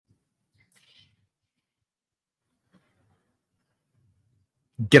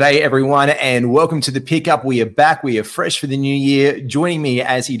G'day, everyone, and welcome to the pickup. We are back. We are fresh for the new year. Joining me,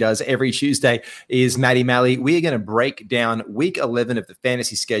 as he does every Tuesday, is Matty Malley. We are going to break down week 11 of the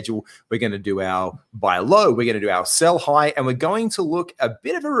fantasy schedule. We're going to do our buy low. We're going to do our sell high, and we're going to look a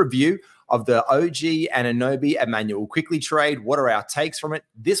bit of a review of the OG Anunoby Emmanuel Quickly trade. What are our takes from it?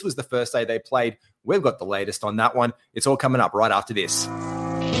 This was the first day they played. We've got the latest on that one. It's all coming up right after this.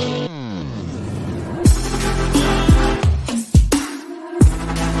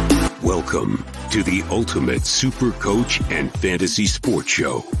 Welcome to the Ultimate Super Coach and Fantasy Sports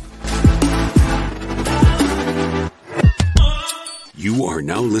Show. You are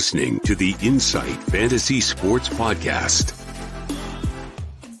now listening to the Insight Fantasy Sports Podcast.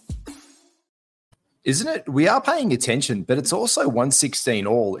 Isn't it? We are paying attention, but it's also 116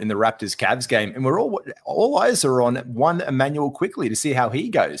 all in the Raptors-Cavs game, and we're all eyes are on one Emmanuel Quickly to see how he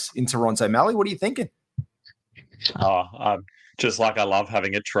goes in Toronto. Malley, what are you thinking? Just like I love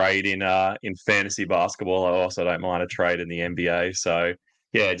having a trade in fantasy basketball, I also don't mind a trade in the NBA. So,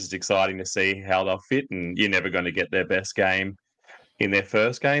 yeah, just exciting to see how they'll fit. And you're never going to get their best game in their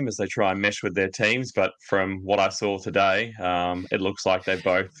first game as they try and mesh with their teams. But from what I saw today, it looks like they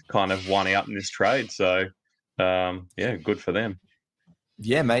both kind of won out in this trade. So, yeah, good for them.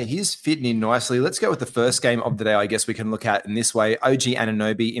 Yeah, mate, he's fitting in nicely. Let's go with the first game of the day. I guess we can look at in this way. OG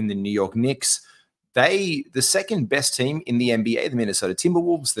Anunoby in the New York Knicks. The second best team in the NBA, the Minnesota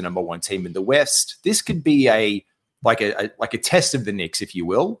Timberwolves, the number one team in the West. This could be a test of the Knicks, if you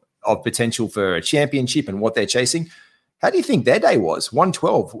will, of potential for a championship and what they're chasing. How do you think their day was?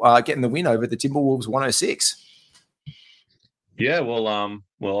 112, getting the win over the Timberwolves 106. Yeah, well,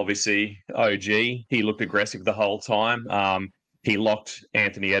 obviously OG, he looked aggressive the whole time. He locked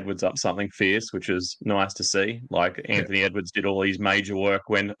Anthony Edwards up something fierce, which is nice to see. Like Anthony Edwards did all his major work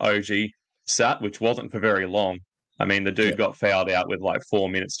when OG sat, which wasn't for very long. I mean, the dude got fouled out with like 4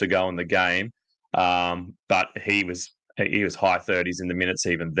 minutes to go in the game, but he was high 30s in the minutes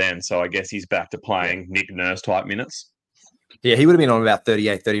even then. So I guess he's back to playing Nick Nurse type minutes. Yeah, he would have been on about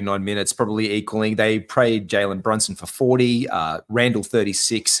 38, 39 minutes, probably equaling. They played Jalen Brunson for 40, Randall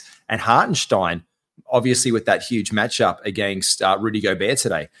 36, and Hartenstein, obviously with that huge matchup against Rudy Gobert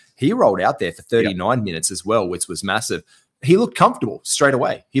today, he rolled out there for 39 minutes as well, which was massive. He looked comfortable straight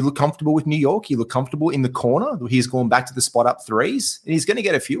away. He looked comfortable with New York. He looked comfortable in the corner. He's gone back to the spot up threes, and he's going to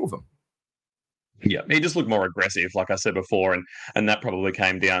get a few of them. Yeah, he just looked more aggressive, like I said before, and that probably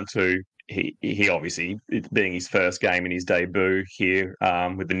came down to he obviously, it being his first game in his debut here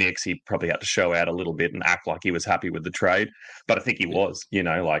with the Knicks, he probably had to show out a little bit and act like he was happy with the trade. But I think he was,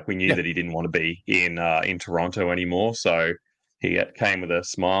 like we knew that he didn't want to be in Toronto anymore, so he came with a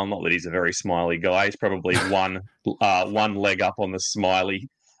smile. Not that he's a very smiley guy. He's probably one leg up on the smiley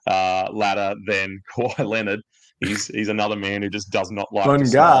ladder than Kawhi Leonard. He's another man who just does not like to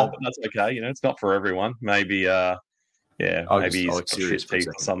smile, but that's okay. It's not for everyone. Maybe, maybe he's shit teeth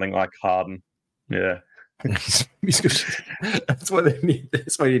or something like Harden. Yeah. That's why they need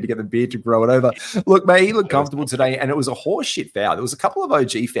to get the beard to grow it over. Look, mate, he looked comfortable today, and it was a horseshit foul. There was a couple of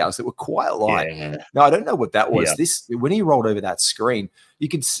OG fouls that were quite light. Yeah. Now, I don't know what that was. Yeah. This when he rolled over that screen, you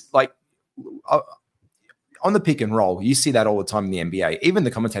could on the pick and roll, you see that all the time in the NBA. Even the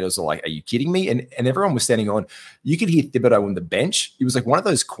commentators are like, "Are you kidding me?" And everyone was standing on. You could hear Thibodeau on the bench. It was like one of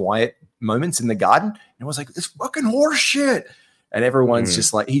those quiet moments in the Garden, and it was like, "This fucking horseshit." And everyone's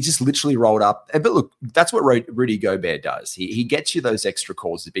just like, he just literally rolled up. But look, that's what Rudy Gobert does. He gets you those extra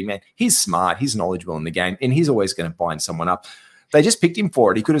calls as big man. He's smart. He's knowledgeable in the game, and he's always going to bind someone up. They just picked him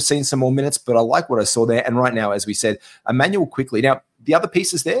for it. He could have seen some more minutes, but I like what I saw there. And right now, as we said, Emmanuel Quickly. Now, the other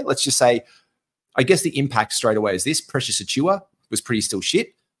pieces there, let's just say, I guess the impact straight away is this. Precious Achiuwa was pretty still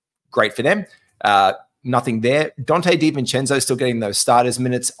shit. Great for them. Nothing there. Dante DiVincenzo still getting those starters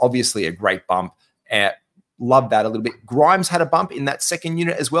minutes. Obviously a great bump. Love that a little bit. Grimes had a bump in that second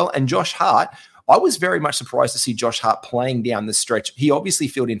unit as well. And Josh Hart, I was very much surprised to see Josh Hart playing down the stretch. He obviously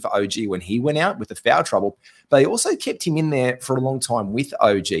filled in for OG when he went out with the foul trouble, but they also kept him in there for a long time with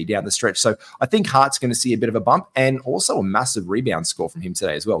OG down the stretch. So I think Hart's going to see a bit of a bump and also a massive rebound score from him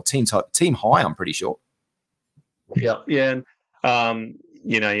today as well. Team high, I'm pretty sure. Yeah. And,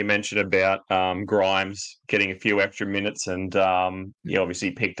 you mentioned about Grimes getting a few extra minutes, and he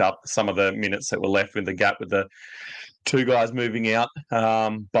obviously picked up some of the minutes that were left with the gap with the two guys moving out.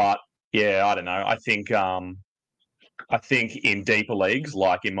 But yeah, I don't know. I think in deeper leagues,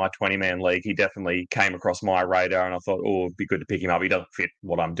 like in my 20-man league, he definitely came across my radar, and I thought, it'd be good to pick him up. He doesn't fit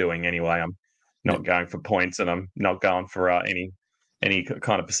what I'm doing anyway. I'm not going for points, and I'm not going for any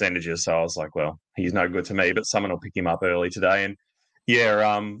kind of percentages. So I was like, well, he's no good to me, but someone will pick him up early today. And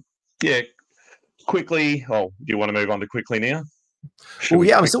Quickly. Oh, do you want to move on to Quickly now? Well,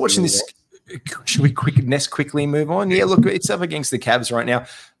 yeah, I'm still watching this. Should we quickly move on? Yeah, look, it's up against the Cavs right now.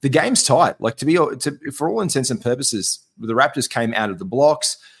 The game's tight. Like for all intents and purposes, the Raptors came out of the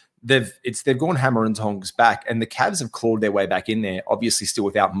blocks. They've gone hammer and tongs back, and the Cavs have clawed their way back in there. Obviously, still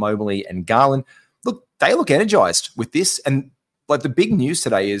without Mobley and Garland. Look, they look energized with this, and like the big news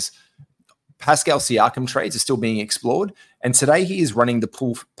today is Pascal Siakam trades are still being explored, and today he is running the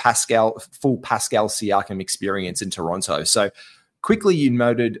full Pascal Siakam experience in Toronto. So. Quickly, you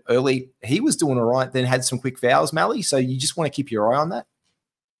noted early he was doing all right, then had some quick fouls, Mally. So you just want to keep your eye on that.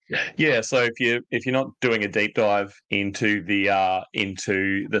 Yeah. So if you're not doing a deep dive into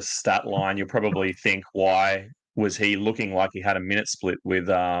the stat line, you'll probably think, why was he looking like he had a minute split with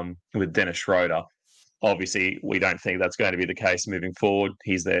Dennis Schroeder? Obviously, we don't think that's going to be the case moving forward.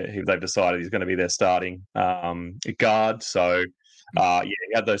 They've decided he's going to be their starting guard. So he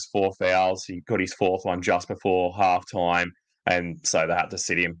had those 4 fouls. He got his 4th one just before halftime. And so they had to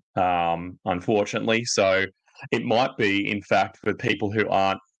sit him, unfortunately. So it might be, in fact, for people who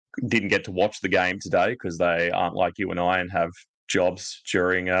didn't get to watch the game today because they aren't like you and I and have jobs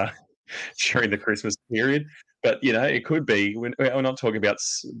during the Christmas period. But, it could be, we're not talking about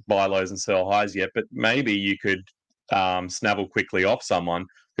buy lows and sell highs yet, but maybe you could snavel quickly off someone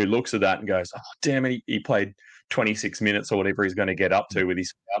who looks at that and goes, oh, damn it, he played 26 minutes or whatever he's going to get up to with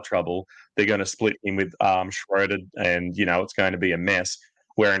his foul trouble. They're going to split him with Schroeder, and it's going to be a mess.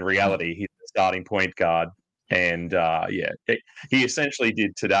 Where in reality, he's the starting point guard, and he essentially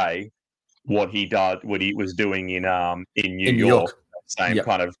did today what he was doing in New York. Same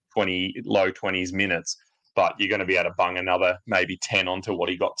kind of low 20s minutes. But you're going to be able to bung another maybe 10 onto what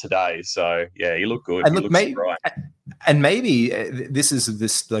he got today. So, yeah, he looked good. And look, maybe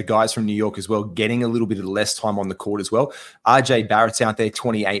the guys from New York as well getting a little bit of less time on the court as well. RJ Barrett's out there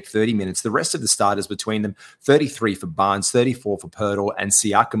 28, 30 minutes. The rest of the starters between them, 33 for Barnes, 34 for Pirtle, and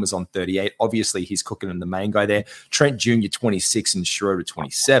Siakam was on 38. Obviously, he's cooking in the main guy there. Trent Jr., 26, and Schroeder,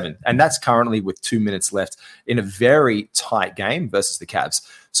 27. And that's currently with 2 minutes left in a very tight game versus the Cavs.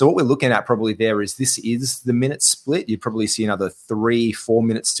 So what we're looking at probably there is this is the minute split. You'd probably see another 3-4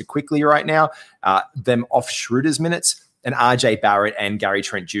 minutes to quickly right now. Them off Schroeder's minutes, and RJ Barrett and Gary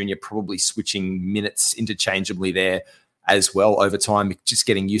Trent Jr. probably switching minutes interchangeably there as well over time, just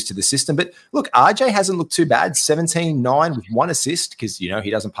getting used to the system. But look, RJ hasn't looked too bad. 17-9 with 1 assist because, he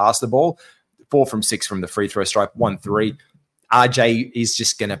doesn't pass the ball. 4 from 6 from the free throw stripe, 1-3. RJ is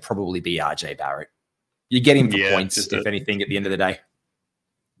just going to probably be RJ Barrett. You get him for points, if anything, at the end of the day.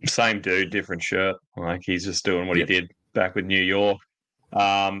 Same dude, different shirt. Like he's just doing what he did back with New York.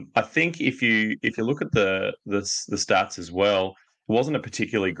 I think if you look at the stats as well, it wasn't a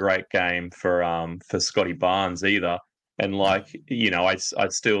particularly great game for Scotty Barnes either. And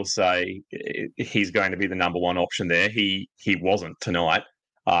I'd still say he's going to be the number one option there. He wasn't tonight.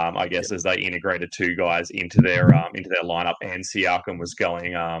 I guess as they integrated 2 guys into their lineup, and Siakam was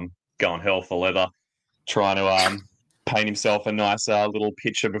going hell for leather, trying to paint himself a nice little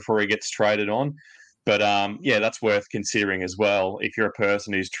picture before he gets traded on. But that's worth considering as well. If you're a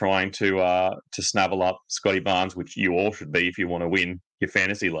person who's trying to snavel up Scotty Barnes, which you all should be if you want to win your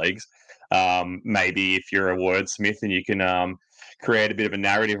fantasy leagues, maybe if you're a wordsmith and you can create a bit of a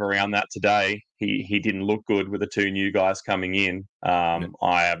narrative around that today. He didn't look good with the 2 new guys coming in.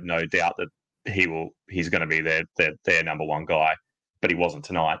 I have no doubt that he's going to be their number one guy, but he wasn't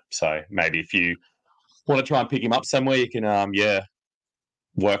tonight. So maybe if you want to try and pick him up somewhere, you can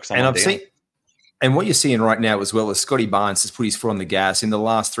work someone down. And what you're seeing right now as well is Scotty Barnes has put his foot on the gas. In the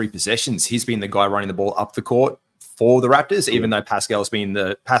last 3 possessions, he's been the guy running the ball up the court for the Raptors, even though Pascal's been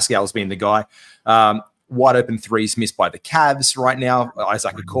the guy. Wide open threes missed by the Cavs right now.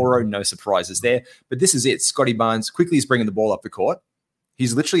 Isaac Okoro, no surprises there. But this is it. Scotty Barnes quickly is bringing the ball up the court.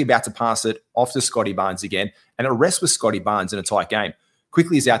 He's literally about to pass it off to Scotty Barnes again, and it rests with Scotty Barnes in a tight game.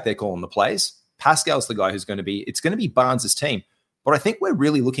 Quickly is out there calling the plays. Pascal's the guy it's going to be Barnes' team. But I think we're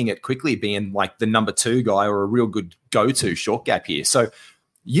really looking at Quickly being like the number 2 guy or a real good go-to short gap here. So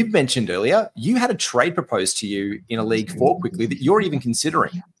you've mentioned earlier, you had a trade proposed to you in a league for Quickly that you're even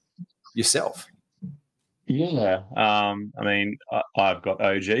considering yourself. Yeah. I've got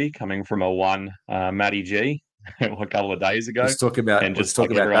OG coming from a 1 Matty G a couple of days ago. Let's talk about that in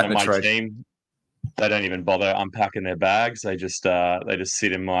the trade. Team, they don't even bother unpacking their bags. They just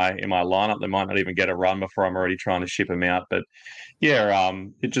sit in my lineup. They might not even get a run before I'm already trying to ship them out. But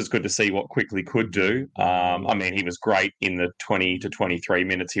it's just good to see what Quickly could do. He was great in the 20 to 23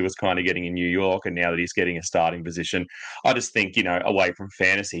 minutes he was kind of getting in New York, and now that he's getting a starting position, I just think away from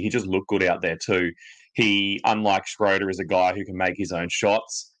fantasy, he just looked good out there too. He, unlike Schroeder, is a guy who can make his own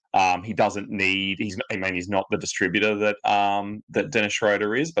shots. He doesn't need. He's not the distributor that Dennis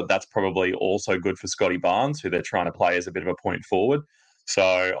Schroeder is, but that's probably also good for Scotty Barnes, who they're trying to play as a bit of a point forward.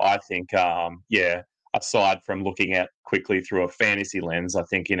 So I think, aside from looking at quickly through a fantasy lens, I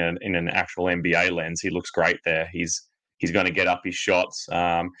think in an actual NBA lens, he looks great there. He's going to get up his shots.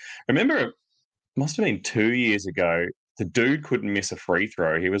 Remember, it must have been 2 years ago. The dude couldn't miss a free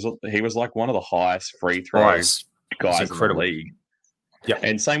throw. He was like one of the highest free throw guys in the league. Yeah,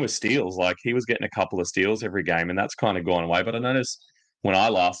 and same with steals. Like he was getting a couple of steals every game, and that's kind of gone away. But I noticed when I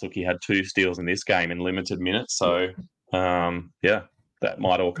last looked, he had 2 steals in this game in limited minutes. So that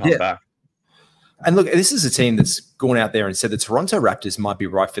might all come back. And look, this is a team that's gone out there and said the Toronto Raptors might be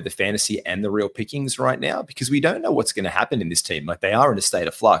right for the fantasy and the real pickings right now, because we don't know what's going to happen in this team. Like, they are in a state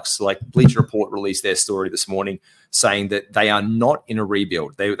of flux. Like, Bleacher Report released their story this morning saying that they are not in a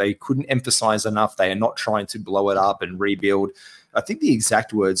rebuild. They couldn't emphasize enough. They are not trying to blow it up and rebuild. I think the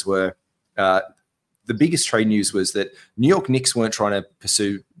exact words were, the biggest trade news was that New York Knicks weren't trying to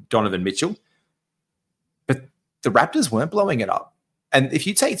pursue Donovan Mitchell, but the Raptors weren't blowing it up. And if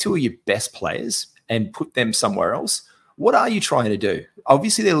you take 2 of your best players and put them somewhere else, what are you trying to do?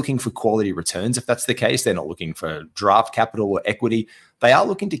 Obviously, they're looking for quality returns. If that's the case, they're not looking for draft capital or equity. They are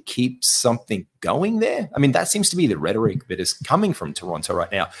looking to keep something going there. I mean, that seems to be the rhetoric that is coming from Toronto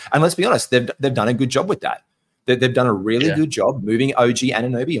right now. And let's be honest, they've done a good job with that. They've done a really good job moving OG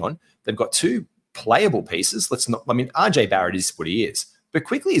Anunoby on. They've got 2 playable pieces. RJ Barrett is what he is, but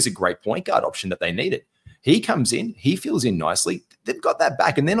Quickly is a great point guard option that they needed. He comes in, he fills in nicely. They've got that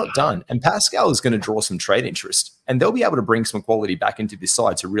back, and they're not done. And Pascal is going to draw some trade interest, and they'll be able to bring some quality back into this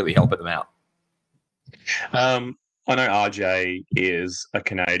side to really help them out. I know RJ is a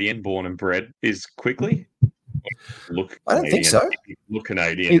Canadian, born and bred. Is Quickly? I don't think so. He look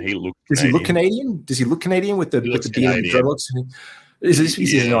Canadian. Does he look Canadian? Does he look Canadian with the beard and dreadlocks?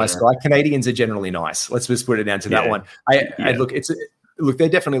 He's a nice guy. Canadians are generally nice. Let's just put it down to that one. Look, they're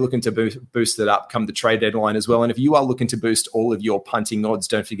definitely looking to boost it up come the trade deadline as well. And if you are looking to boost all of your punting odds,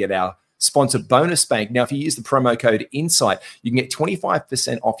 don't forget our sponsor Bonus Bank. Now, if you use the promo code INSIGHT, you can get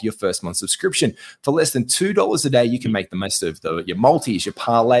 25% off your first month subscription. For less than $2 a day, you can make the most of your multis, your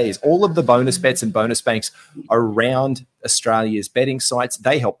parlays, all of the bonus bets and bonus banks around Australia's betting sites.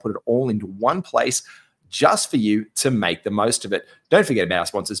 They help put it all into one place just for you to make the most of it. Don't forget about our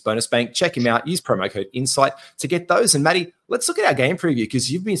sponsors, Bonus Bank. Check him out. Use promo code INSIGHT to get those. And Matty, let's look at our game preview, because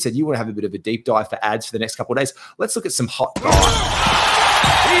you've been said you want to have a bit of a deep dive for ads for the next couple of days. Let's look at some hot guys.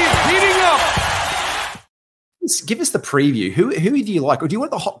 He's heating up. Give us the preview. Who do you like? Or do you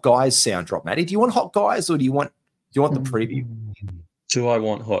want the hot guys sound drop, Matty? Do you want hot guys, or do you want the preview? Do I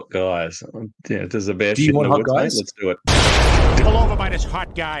want hot guys? Yeah, does the bear do you want hot guys? Let's do it. Pull over by this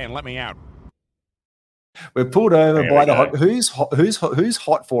hot guy and let me out. We're pulled over by the hot. Who's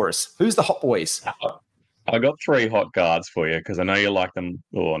hot for us? Who's the hot boys? I got 3 hot guards for you, because I know you like them.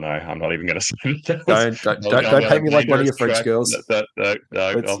 Oh no, I'm not even going to say it. Don't paint me like one of your French girls. No,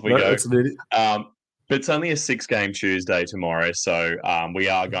 off we go. But it's only a 6-game Tuesday tomorrow, so we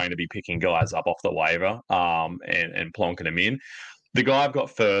are going to be picking guys up off the waiver and plonking them in. The guy I've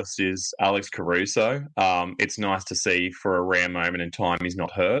got first is Alex Caruso. It's nice to see for a rare moment in time he's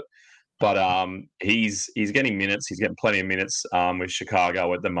not hurt. But he's getting minutes. He's getting plenty of minutes with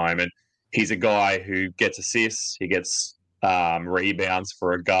Chicago at the moment. He's a guy who gets assists. He gets rebounds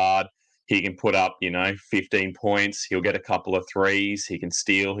for a guard. He can put up, 15 points. He'll get a couple of threes. He can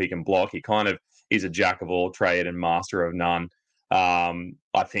steal. He can block. He kind of is a jack of all trade and master of none.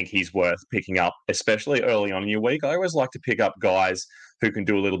 I think he's worth picking up, especially early on in your week. I always like to pick up guys who can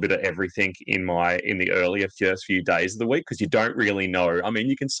do a little bit of everything in the earlier first few days of the week, because you don't really know. I mean,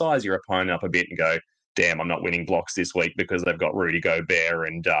 you can size your opponent up a bit and go, damn, I'm not winning blocks this week because they've got Rudy Gobert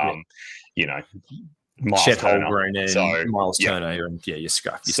and, Miles Chet Turner. Holmgren and Miles Turner. And you're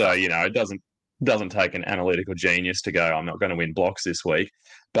scuffed. So, it doesn't take an analytical genius to go, I'm not going to win blocks this week.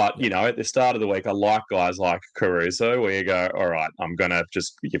 But, at the start of the week, I like guys like Caruso, where you go, all right, I'm going to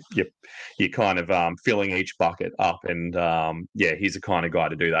just, you're kind of filling each bucket up. And, he's the kind of guy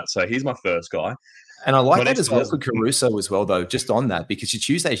to do that. So he's my first guy. And I like that as well for Caruso as well, though, just on that, because your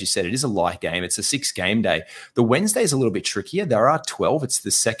Tuesday, as you said, it is a light game. It's a 6-game day. The Wednesday is a little bit trickier. There are 12. It's the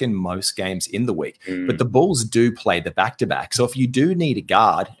second most games in the week. But the Bulls do play the back-to-back. So if you do need a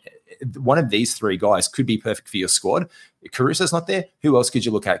guard, one of these 3 guys could be perfect for your squad. If Caruso's not there, who else could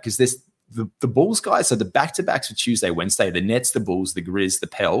you look at? Because there's the Bulls guys, so the back-to-backs for Tuesday, Wednesday, the Nets, the Bulls, the Grizz, the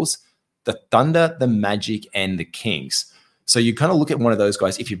Pels, the Thunder, the Magic, and the Kings. So you kind of look at one of those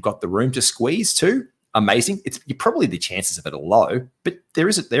guys. If you've got the room to squeeze too, amazing. You're probably the chances of it are low, but there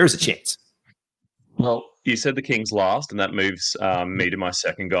is a chance. Well, you said the Kings last, and that moves me to my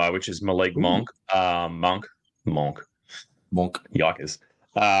second guy, which is Malik Monk. Monk. Yikers.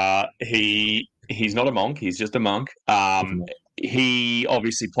 He's not a monk. He's just a monk. He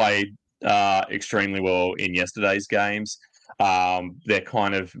obviously played extremely well in yesterday's games. They're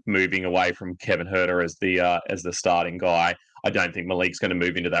kind of moving away from Kevin Huerter as the starting guy. I don't think Malik's going to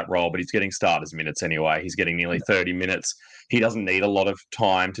move into that role, but he's getting starters minutes anyway. He's getting nearly 30 minutes. He doesn't need a lot of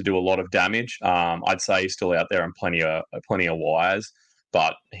time to do a lot of damage. I'd say he's still out there on plenty of wires,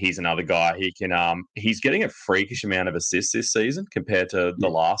 but he's another guy. He's getting a freakish amount of assists this season compared to the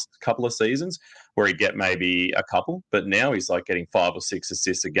last couple of seasons where he'd get maybe a couple, but now he's like getting 5 or 6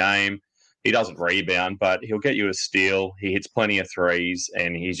 assists a game. He doesn't rebound, but he'll get you a steal. He hits plenty of threes,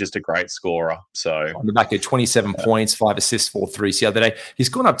 and he's just a great scorer. So on the back of 27 points, 5 assists, 4 threes the other day. He's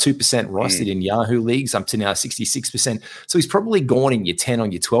gone up 2% rostered in Yahoo leagues, up to now 66%. So he's probably gone in your 10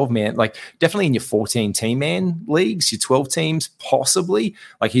 on your 12 man, like definitely in your 14 team man leagues, your 12 teams, possibly.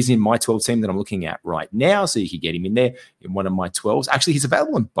 Like he's in my 12 team that I'm looking at right now, so you could get him in there in one of my 12s. Actually, he's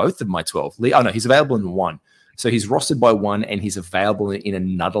available in both of my 12. Oh no, he's available in one. So he's rostered by one and he's available in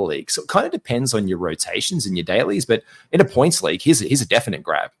another league. So it kind of depends on your rotations and your dailies, but in a points league, he's a definite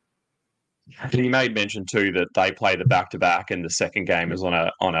grab. He made mention too that they play the back-to-back and the second game is on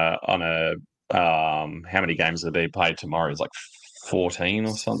a how many games are they played tomorrow? It's like 14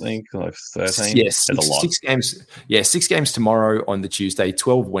 or something, like 13. Yes, yeah, 6 games. Yeah, 6 games tomorrow on the Tuesday,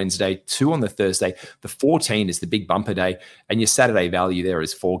 12 Wednesday, 2 on the Thursday. The 14 is the big bumper day, and your Saturday value there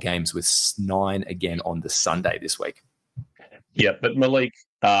is 4 games with 9 again on the Sunday this week. Yeah, but Malik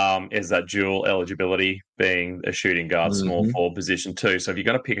is that dual eligibility, being a shooting guard, small forward position too. So if you're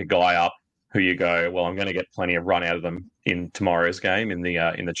going to pick a guy up who you go, well, I'm going to get plenty of run out of them in tomorrow's game, in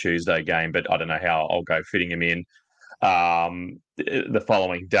the Tuesday game, but I don't know how I'll go fitting him in. The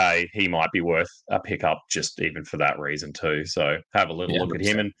following day, he might be worth a pickup just even for that reason too. So have a little look 100%. At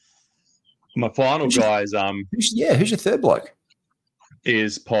him. And my final guy is who's your third bloke?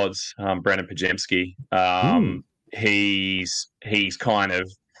 Is Pods Brandon Pajemski. He's kind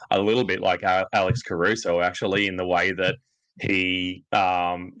of a little bit like Alex Caruso actually, in the way that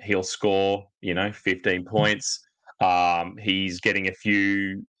he'll score 15 points. He's getting a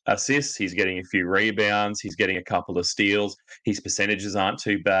few assists, he's getting a few rebounds, he's getting a couple of steals. His percentages aren't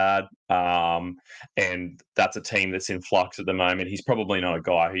too bad, and that's a team that's in flux at the moment. He's probably not a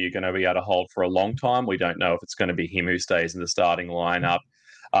guy who you're going to be able to hold for a long time. We don't know if it's going to be him who stays in the starting lineup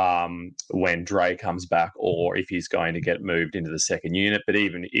when Dre comes back, or if he's going to get moved into the second unit. But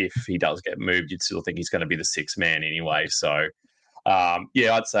even if he does get moved, you'd still think he's going to be the 6th man anyway. So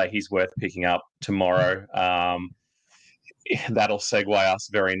I'd say he's worth picking up tomorrow. That'll segue us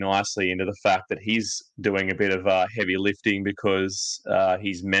very nicely into the fact that he's doing a bit of heavy lifting because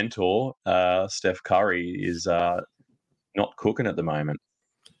his mentor, Steph Curry, is not cooking at the moment.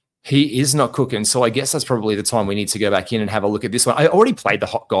 He is not cooking. So I guess that's probably the time we need to go back in and have a look at this one. I already played the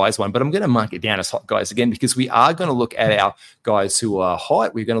hot guys one, but I'm going to mark it down as hot guys again because we are going to look at our guys who are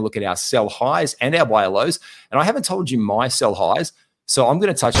hot. We're going to look at our sell highs and our buy lows. And I haven't told you my sell highs, so I'm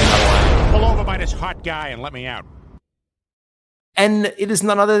going to touch on that one. Pull over by this hot guy and let me out. And it is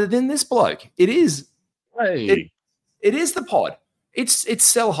none other than this bloke. It is. Hey. It is the pod. It's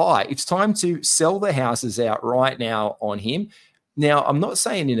sell high. It's time to sell the houses out right now on him. Now, I'm not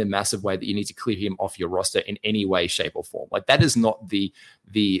saying in a massive way that you need to clear him off your roster in any way, shape, or form. Like that is not the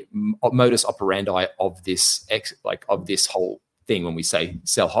modus operandi of this of this whole thing when we say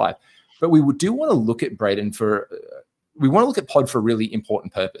sell high. But we do want to look at Braden we want to look at Pod for a really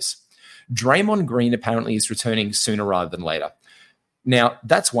important purpose. Draymond Green apparently is returning sooner rather than later. Now,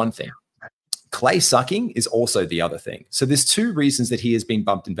 that's one thing. Clay sucking is also the other thing. So there's 2 reasons that he has been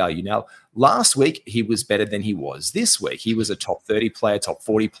bumped in value. Now, last week, he was better than he was this week. He was a top 30 player, top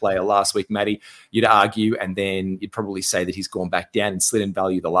 40 player last week, Matty. You'd argue, and then you'd probably say that he's gone back down and slid in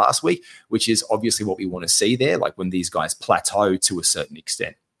value the last week, which is obviously what we want to see there, like when these guys plateau to a certain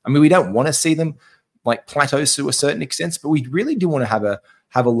extent. I mean, we don't want to see them like plateaus to a certain extent, but we really do want to have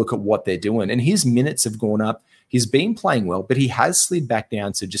a look at what they're doing. And his minutes have gone up. He's been playing well, but he has slid back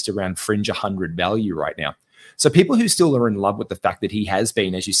down to just around fringe 100 value right now. So people who still are in love with the fact that he has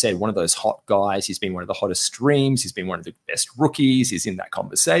been, as you said, one of those hot guys, he's been one of the hottest streams, he's been one of the best rookies, he's in that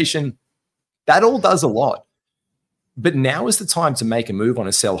conversation. That all does a lot. But now is the time to make a move on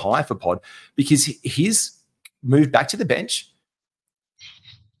a sell high for Pod because he's moved back to the bench,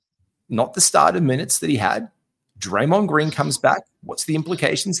 not the starter minutes that he had. Draymond Green comes back. What's the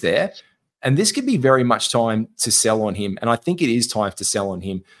implications there? And this could be very much time to sell on him. And I think it is time to sell on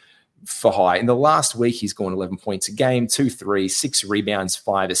him for high. In the last week, he's gone 11 points a game, 2 threes, 6 rebounds,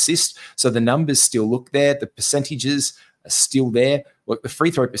 5 assists. So the numbers still look there. The percentages are still there. Look, the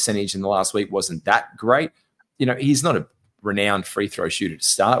free throw percentage in the last week wasn't that great. He's not a renowned free throw shooter to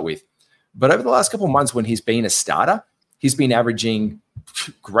start with. But over the last couple of months when he's been a starter, he's been averaging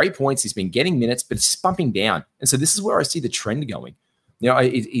great points. He's been getting minutes, but it's bumping down. And so this is where I see the trend going. I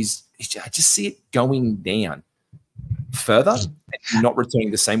just see it going down further and not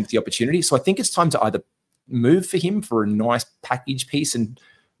returning the same with the opportunity. So I think it's time to either move for him for a nice package piece and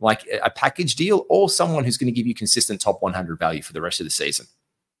like a package deal, or someone who's going to give you consistent top 100 value for the rest of the season.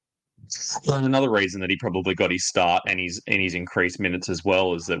 Well, and another reason that he probably got his start and his increased minutes as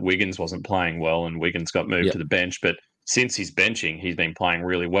well is that Wiggins wasn't playing well and Wiggins got moved to the bench. But since he's benching, he's been playing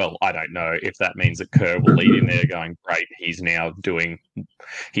really well. I don't know if that means that Kerr will lead in there going, great, he's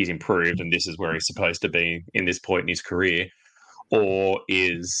improved and this is where he's supposed to be in this point in his career. Or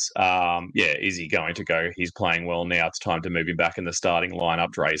is he going to go, he's playing well now, it's time to move him back in the starting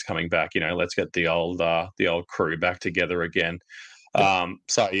lineup. Dre's coming back, let's get the old crew back together again. I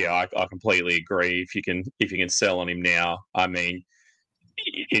completely agree. If you can sell on him now, I mean,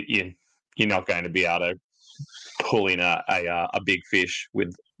 you're not going to be able to pull in a big fish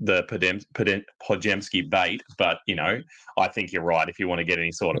with the Podziemski bait. But I think you're right. If you want to get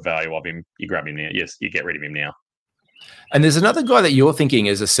any sort of value of him, you grab him now. Yes, you get rid of him now. And there's another guy that you're thinking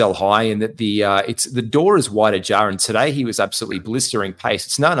is a sell high, and that the door is wide ajar. And today he was absolutely blistering pace.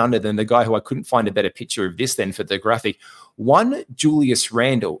 It's none other than the guy who I couldn't find a better picture of this than for the graphic. One, Julius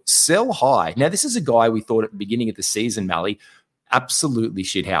Randle, sell high. Now, this is a guy we thought at the beginning of the season, Mally, absolutely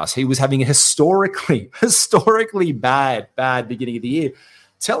shithouse. He was having a historically bad beginning of the year.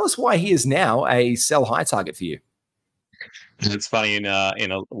 Tell us why he is now a sell high target for you. It's funny in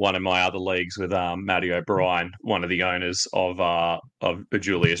one of my other leagues with Matty O'Brien, one of the owners of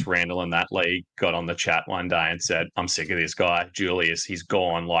Julius Randle in that league, got on the chat one day and said, "I'm sick of this guy, Julius. He's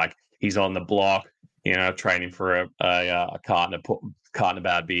gone. Like he's on the block, training for a carton of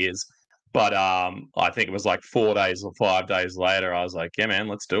bad beers." But I think it was like 4 days or 5 days later, I was like, "Yeah, man,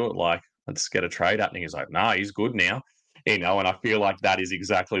 let's do it. Like, let's get a trade happening." He's like, "Nah, he's good now." And I feel like that is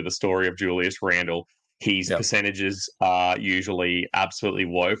exactly the story of Julius Randle. His percentages are usually absolutely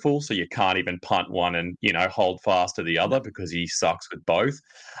woeful, so you can't even punt one and hold fast to the other because he sucks with both.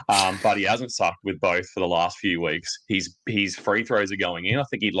 But he hasn't sucked with both for the last few weeks. His free throws are going in. I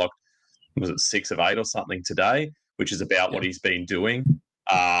think he locked 6 of 8 or something today, which is about what he's been doing.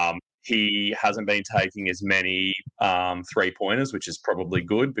 He hasn't been taking as many 3-pointers, which is probably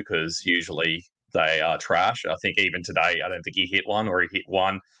good because usually they are trash. I think even today, I don't think he hit one, or he hit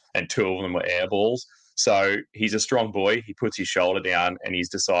one and 2 of them were air balls. So he's a strong boy. He puts his shoulder down and he's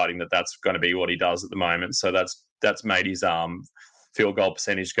deciding that that's going to be what he does at the moment. So that's made his field goal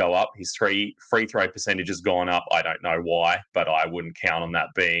percentage go up. His free throw percentage has gone up. I don't know why, but I wouldn't count on that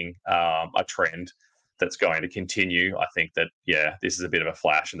being a trend that's going to continue. I think that, this is a bit of a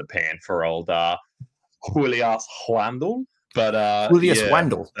flash in the pan for old Julius Randle. But Julius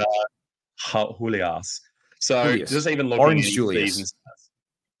Randle. Julius. So just even looking at his season stats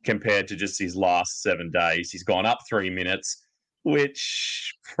compared to just his last 7 days, he's gone up 3 minutes,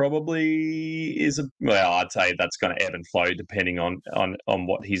 which probably is I'd say that's going to ebb and flow depending on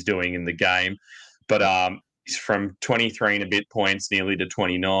what he's doing in the game. But he's from 23 and a bit points nearly to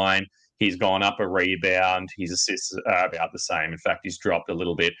 29. He's gone up a rebound. His assists are about the same. In fact, he's dropped a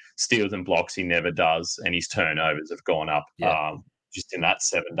little bit. Steals and blocks he never does, and his turnovers have gone up just in that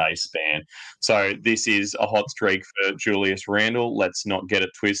 7-day span. So this is a hot streak for Julius Randle. Let's not get it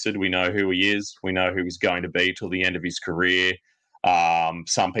twisted. We know who he is. We know who he's going to be till the end of his career.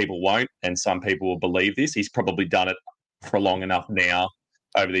 Some people won't, and some people will believe this. He's probably done it for long enough now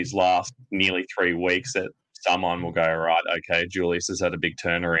over these last nearly 3 weeks that someone will go, right, okay, Julius has had a big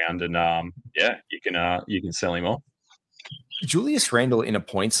turnaround, and you can sell him off. Julius Randle in a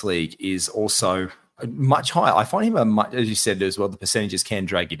points league is also much higher. I find him as you said as well, the percentages can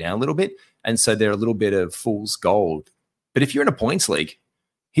drag you down a little bit, and so they're a little bit of fool's gold. But if you're in a points league,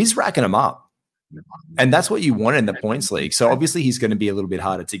 he's racking them up, and that's what you want in the points league. So obviously he's going to be a little bit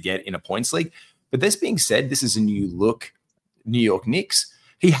harder to get in a points league. But this being said, this is a new look New York Knicks.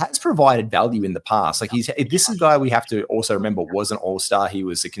 He has provided value in the past. Like this is a guy we have to also remember was an all-star. He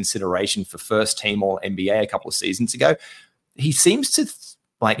was a consideration for first team All NBA a couple of seasons ago. He seems to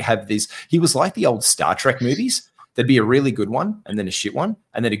have this. He was like the old Star Trek movies. There'd be a really good one, and then a shit one,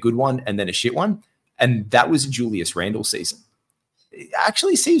 and then a good one, and then a shit one. And that was Julius Randle season. It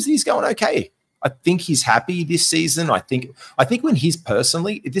actually seems that he's going okay. I think he's happy this season. I think when he's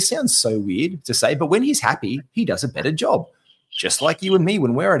personally, this sounds so weird to say, but when he's happy, he does a better job. just like you and me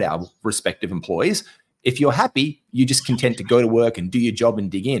when we're at our respective employees. If you're happy, you're just content to go to work and do your job and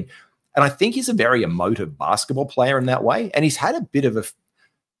dig in. And I think he's a very emotive basketball player in that way. And he's had a bit of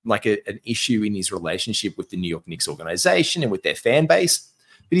an issue in his relationship with the New York Knicks organization and with their fan base.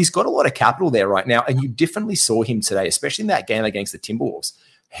 But he's got a lot of capital there right now. And you definitely saw him today, especially in that game against the Timberwolves.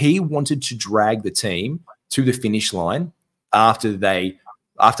 He wanted to drag the team to the finish line after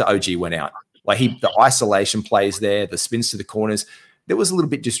OG went out. Like the isolation plays there, the spins to the corners. There was a little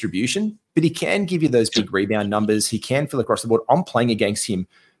bit distribution, but he can give you those big rebound numbers. He can fill across the board. I'm playing against him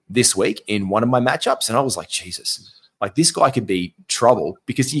this week in one of my matchups, and I was like, Jesus, like this guy could be trouble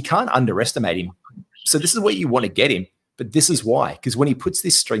because you can't underestimate him. So this is where you want to get him, but this is why. Because when he puts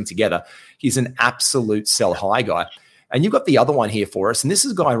this string together, he's an absolute sell high guy. And you've got the other one here for us, and this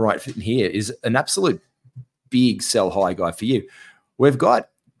is guy right here is an absolute big sell high guy for you. We've got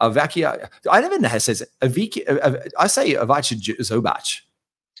Avakia. I never know how to say it. I say Avacha Zubac.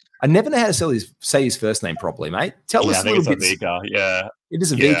 I never know how to say his first name properly, mate. Tell us a little bit. Yeah, it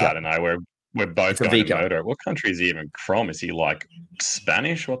is Avika. Yeah, I don't know. We're both going to motor. What country is he even from? Is he like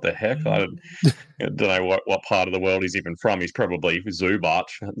Spanish? What the heck? I don't know what part of the world he's even from. He's probably Zubac.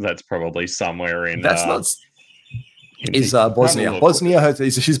 That's probably somewhere in. That's not. Is Bosnia? He's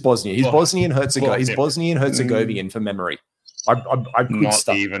Bosnia. He's Bosnian Herzegovina. He's Bosnian Herzegovian from memory. I could not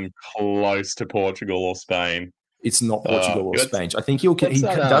even close to Portugal or Spain. It's not Portugal or Spain. I think he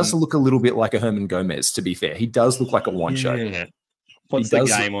does look a little bit like a Herman Gomez, to be fair. He does look like a Wancho. Yeah. What's the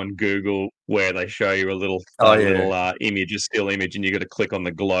game on Google where they show you a little image, a still image, and you got to click on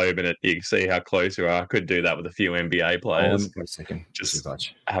the globe and you can see how close you are? I could do that with a few NBA players. Wait a second. Just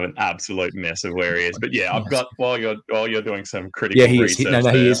have an absolute mess of where he is. But yeah, I've got while you're doing some critical research.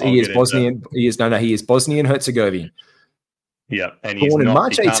 He is Bosnian. He is Bosnian Herzegovian. Yeah, and he's born in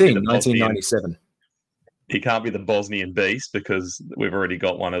March 18, 1997. He can't be the Bosnian Beast because we've already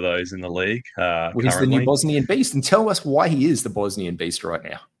got one of those in the league. He's the new Bosnian Beast, and tell us why he is the Bosnian Beast right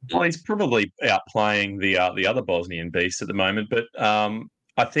now. Well, he's probably outplaying the other Bosnian Beast at the moment, but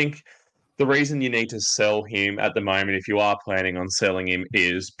I think the reason you need to sell him at the moment, if you are planning on selling him,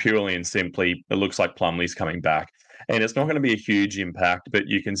 is purely and simply it looks like Plumlee's coming back. And it's not going to be a huge impact, but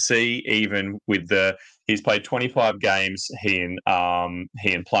you can see even with he's played 25 games, he and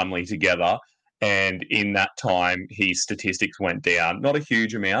Plumlee together. And in that time, his statistics went down. Not a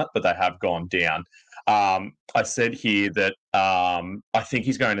huge amount, but they have gone down. I said here that I think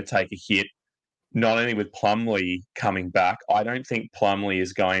he's going to take a hit, not only with Plumlee coming back. I don't think Plumlee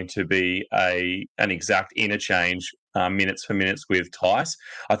is going to be an exact interchange minutes for minutes with Tice.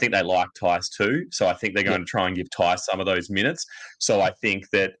 I think they like Tice too. So I think they're going to try and give Tice some of those minutes. So I think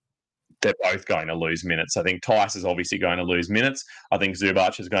that they're both going to lose minutes. I think Tice is obviously going to lose minutes. I think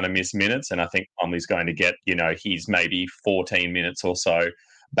Zubac is going to miss minutes. And I think Plumlee's going to get, his maybe 14 minutes or so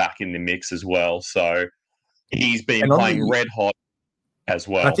back in the mix as well. So he's been playing red hot as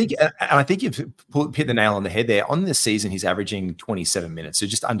well. I think you've hit the nail on the head there. On this season, he's averaging 27 minutes, so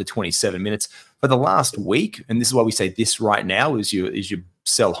just under 27 minutes. For the last week, and this is why we say this right now is your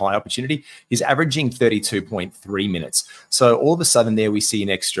sell high opportunity, he's averaging 32.3 minutes. So all of a sudden there we see an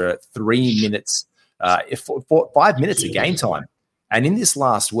extra 3 minutes, 5 minutes of game time. And in this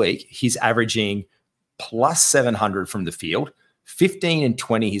last week, he's averaging plus 700 from the field, 15 and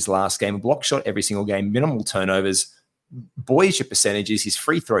 20 his last game, a block shot every single game, minimal turnovers, boyish percentages. His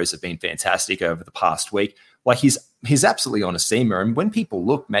free throws have been fantastic over the past week. Like he's absolutely on a seamer. And when people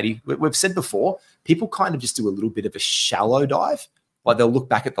look, Matty, we've said before, people kind of just do a little bit of a shallow dive. Like they'll look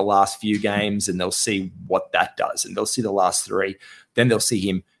back at the last few games and they'll see what that does. And they'll see the last three. Then they'll see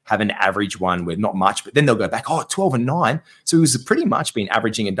him have an average one with not much, but then they'll go back, 12 and 9. So he was pretty much been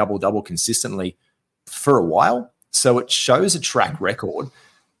averaging a double-double consistently for a while. So it shows a track record.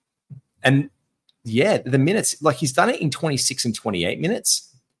 And yeah, the minutes, like he's done it in 26 and 28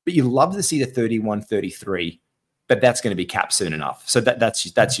 minutes, but you love to see the 31, 33, but that's going to be capped soon enough. So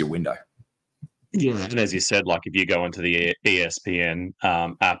that's your window. Yeah, and as you said, like if you go into the ESPN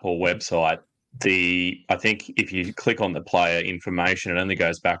app or website, I think if you click on the player information, it only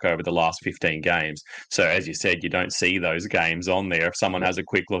goes back over the last 15 games. So as you said, you don't see those games on there. If someone has a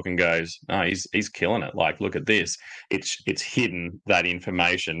quick look and goes, "Oh, he's killing it," like look at this, it's hidden that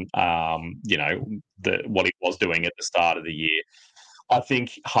information. What he was doing at the start of the year. I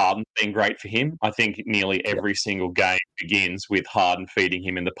think Harden's been great for him. I think nearly every single game begins with Harden feeding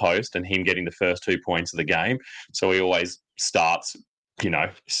him in the post and him getting the first 2 points of the game. So he always starts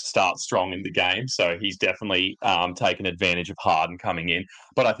strong in the game. So he's definitely taken advantage of Harden coming in.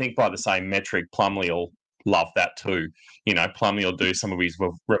 But I think by the same metric, Plumlee will love that too. Plumlee will do some of his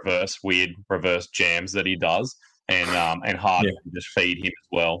reverse jams that he does. and Harden can just feed him as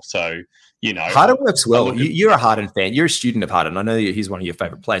well. So, Harden works well. You're a Harden fan. You're a student of Harden. I know he's one of your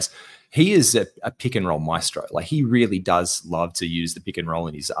favorite players. He is a pick and roll maestro. Like, he really does love to use the pick and roll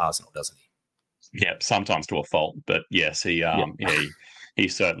in his arsenal, doesn't he? Yeah, sometimes to a fault, but yes,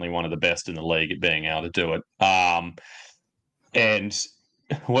 he's certainly one of the best in the league at being able to do it. And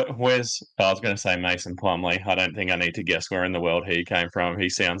where's I was going to say Mason Plumlee. I don't think I need to guess where in the world he came from. He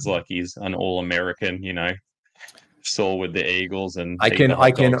sounds like he's an All-American, saw with the Eagles and I can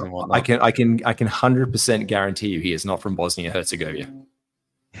 100% guarantee you he is not from Bosnia Herzegovina.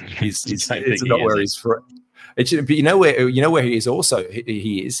 It's not where he's from. But you know where he is also.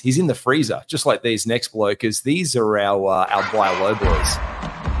 He's in the freezer, just like these next blokers. These are our buy low boys.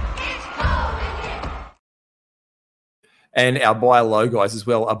 And our buy low guys as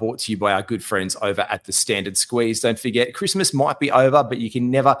well are brought to you by our good friends over at the Standard Squeeze. Don't forget, Christmas might be over, but you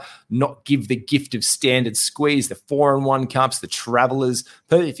can never not give the gift of Standard Squeeze. The 4-in-1 cups, the Travelers,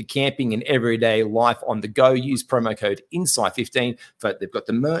 perfect for camping and everyday life on the go. Use promo code INSIDE15. They've got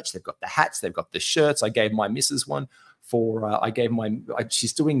the merch, they've got the hats, they've got the shirts. I gave my missus one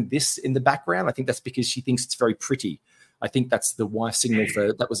she's doing this in the background. I think that's because she thinks it's very pretty. I think that's the wife signal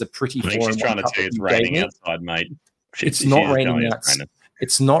for that was a pretty 4-in-1 she's trying to tell you it's raining outside, mate. It's not raining outside.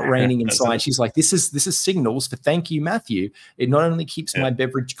 It's not raining inside. She's like, this is signals for thank you, Matthew. It not only keeps my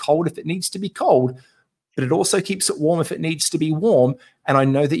beverage cold if it needs to be cold, but it also keeps it warm if it needs to be warm. And I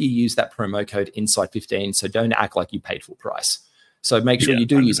know that you use that promo code INSIDE15, so don't act like you paid full price. So make sure you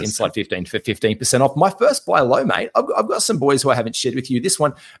do 100%. Use INSIDE15 for 15% off. My first buy low, mate. I've got some boys who I haven't shared with you this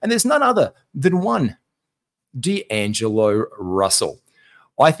one, and there's none other than one, D'Angelo Russell.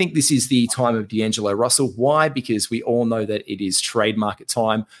 I think this is the time of D'Angelo Russell. Why? Because we all know that it is trade market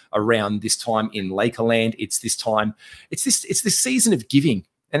time around this time in Lakerland. It's this time. It's this season of giving,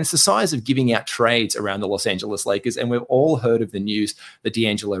 and it's the size of giving out trades around the Los Angeles Lakers. And we've all heard of the news that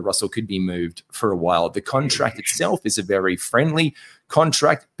D'Angelo Russell could be moved for a while. The contract itself is a very friendly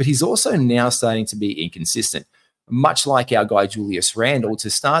contract, but he's also now starting to be inconsistent. Much like our guy Julius Randle, to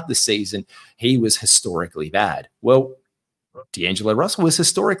start the season, he was historically bad. Well, D'Angelo Russell was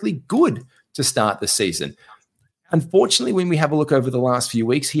historically good to start the season. Unfortunately, when we have a look over the last few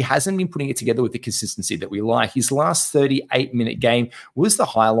weeks, he hasn't been putting it together with the consistency that we like. His last 38-minute game was the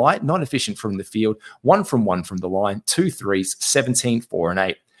highlight, not efficient from the field, 1 from the line, 2 threes, 17, 4, and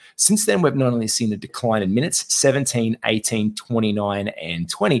 8. Since then, we've not only seen a decline in minutes, 17, 18, 29, and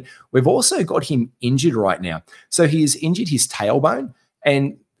 20, we've also got him injured right now. So he has injured his tailbone,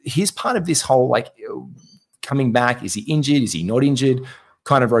 and he's part of this whole, coming back. Is he injured? Is he not injured?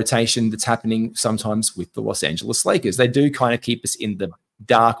 Kind of rotation that's happening sometimes with the Los Angeles Lakers. They do kind of keep us in the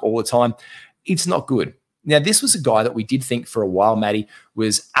dark all the time. It's not good. Now, this was a guy that we did think for a while, Matty,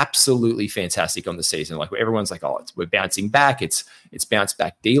 was absolutely fantastic on the season. Like, everyone's like, we're bouncing back. It's bounce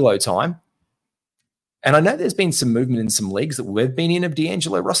back D'Lo time. And I know there's been some movement in some leagues that we've been in of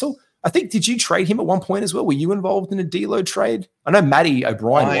D'Angelo Russell. I think, did you trade him at one point as well? Were you involved in a D'Lo trade? I know Matty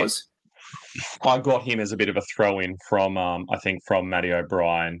O'Brien was. I got him as a bit of a throw-in from, I think, from Matty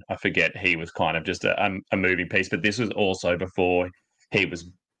O'Brien. I forget, he was kind of just a moving piece, but this was also before he was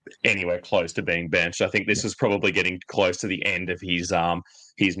anywhere close to being benched. I think this was probably getting close to the end of his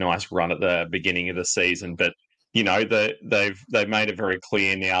nice run at the beginning of the season. But they've made it very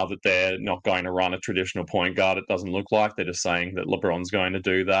clear now that they're not going to run a traditional point guard. It doesn't look like they're just saying that LeBron's going to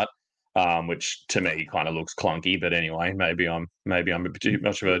do that. Which to me kind of looks clunky, but anyway, maybe I'm a bit too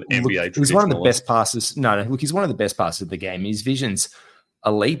much of an NBA. He's one of the best passes. He's one of the best passes of the game. His vision's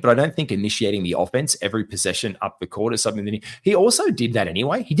elite, but I don't think initiating the offense every possession up the court is something that he also did that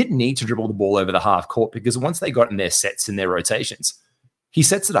anyway. He didn't need to dribble the ball over the half court because once they got in their sets and their rotations, he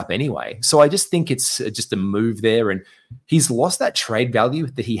sets it up anyway. So I just think it's just a move there, and he's lost that trade value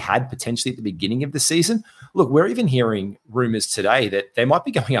that he had potentially at the beginning of the season. Look, we're even hearing rumors today that they might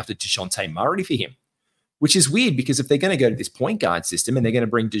be going after DeJounte Murray for him, which is weird because if they're going to go to this point guard system and they're going to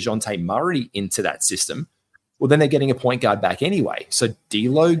bring DeJounte Murray into that system, well, then they're getting a point guard back anyway. So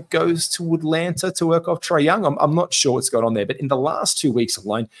D'Lo goes to Atlanta to work off Trae Young. I'm not sure what's going on there, but in the last 2 weeks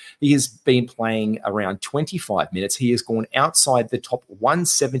alone, he has been playing around 25 minutes. He has gone outside the top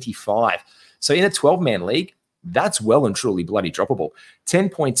 175. So in a 12-man league, that's well and truly bloody droppable. 10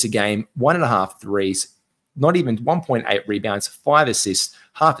 points a game, 1.5 threes, not even 1.8 rebounds, 5 assists,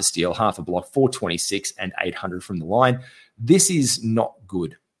 half a steal, half a block, 426 and 800 from the line. This is not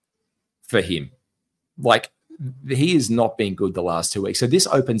good for him. He has not been good the last 2 weeks. So this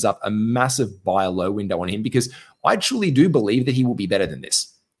opens up a massive buy low window on him because I truly do believe that he will be better than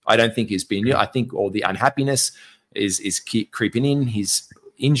this. I don't think he's been, I think all the unhappiness is keep creeping in. He's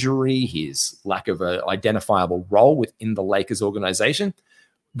injury, his lack of an identifiable role within the Lakers organization.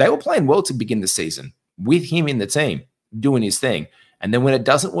 They were playing well to begin the season with him in the team doing his thing. And then when it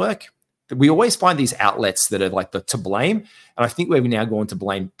doesn't work, we always find these outlets that are like to blame. And I think we're now going to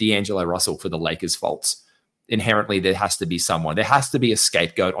blame D'Angelo Russell for the Lakers' faults. Inherently, there has to be someone. There has to be a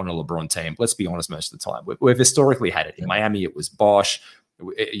scapegoat on a LeBron team. Let's be honest, most of the time. We've historically had it. In Miami, it was Bosh,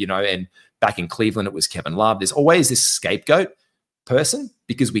 and back in Cleveland, it was Kevin Love. There's always this scapegoat person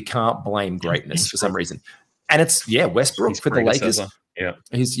because we can't blame greatness for some reason. And it's, Westbrook for the Lakers. Yeah.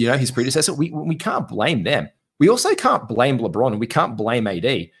 His predecessor. We can't blame them. We also can't blame LeBron and we can't blame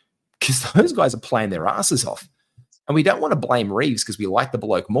AD because those guys are playing their asses off. And we don't want to blame Reeves because we like the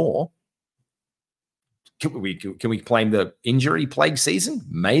bloke more. Can we blame the injury plague season?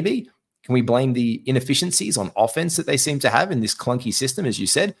 Maybe. Can we blame the inefficiencies on offense that they seem to have in this clunky system, as you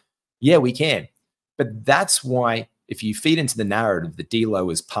said? Yeah, we can. But that's why if you feed into the narrative that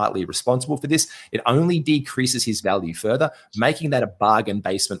D'Lo is partly responsible for this, it only decreases his value further, making that a bargain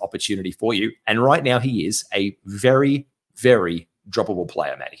basement opportunity for you. And right now he is a very, very droppable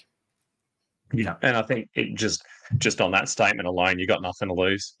player, Matty. Yeah, and I think it just on that statement alone, you got nothing to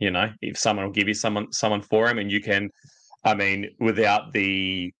lose. If someone will give you someone for him, and you can, without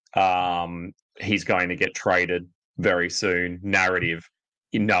the he's going to get traded very soon narrative,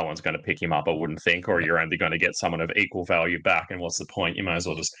 no one's going to pick him up, I wouldn't think, or you're only going to get someone of equal value back. And what's the point? You might as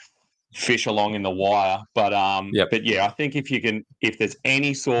well just fish along in the wire. But I think if there's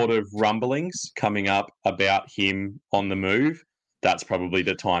any sort of rumblings coming up about him on the move, that's probably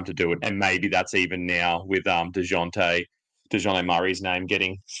the time to do it. And maybe that's even now with DeJounte Murray's name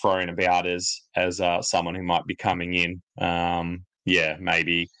getting thrown about as someone who might be coming in.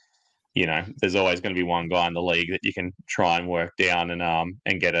 Maybe, there's always going to be one guy in the league that you can try and work down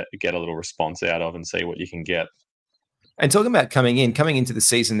and get a little response out of and see what you can get. And talking about coming into the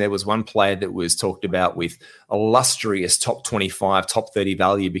season, there was one player that was talked about with illustrious top 25, top 30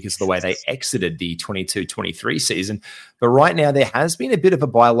 value because of the way they exited the 22-23 season. But right now, there has been a bit of a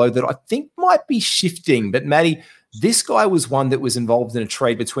buy low that I think might be shifting. But Matty, this guy was one that was involved in a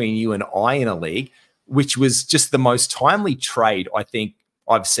trade between you and I in a league, which was just the most timely trade I think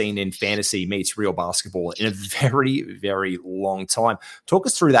I've seen in fantasy meets real basketball in a very, very long time. Talk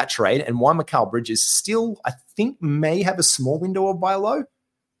us through that trade and why Mikal Bridges still, I think, may have a small window of buy low,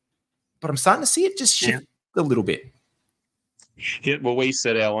 but I'm starting to see it just shift a little bit. Yeah, well, we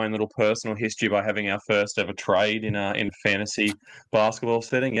set our own little personal history by having our first ever trade in fantasy basketball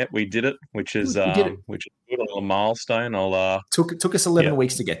setting. Yep, we did it, which is good, a little milestone. Took us 11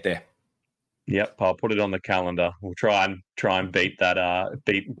 weeks to get there. Yep, I'll put it on the calendar. We'll try and beat that.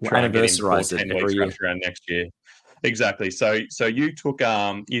 Anniversarize it every year around next year. Exactly. So you took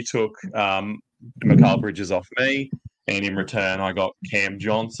Mikal Bridges off me, and in return I got Cam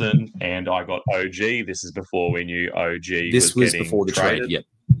Johnson and I got OG. This is before we knew OG. This was getting before the traded. trade. Yep.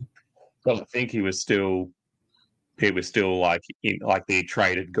 Well, I think he was still like the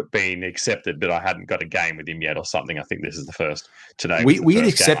trade had been accepted, but I hadn't got a game with him yet or something. I think this is the first today. We had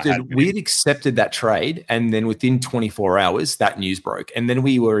accepted that trade, and then within 24 hours, that news broke, and then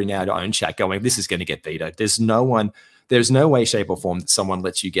we were in our own chat going, "This is going to get vetoed." There's no way, shape, or form that someone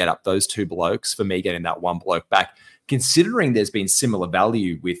lets you get up those two blokes for me getting that one bloke back. Considering there's been similar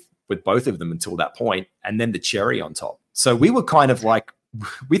value with both of them until that point, and then the cherry on top. So we were kind of like,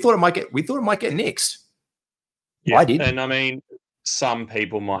 we thought it might get nixed. Yeah, I did. And some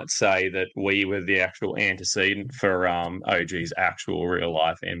people might say that we were the actual antecedent for OG's actual real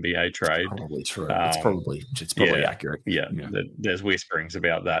life NBA trade. Probably true. It's probably accurate. Yeah. There's whisperings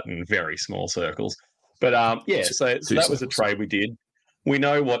about that in very small circles. But so that was a trade we did. We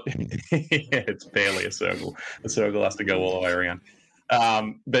know what it's barely a circle. The circle has to go all the way around.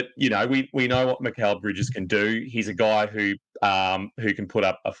 But we know what Mikal Bridges can do. He's a guy who can put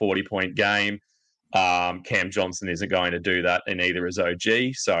up a 40-point game. Cam Johnson isn't going to do that, and neither is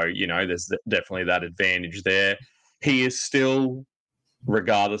OG. So, there's definitely that advantage there. He is still,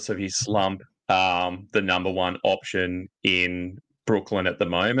 regardless of his slump, the number one option in Brooklyn at the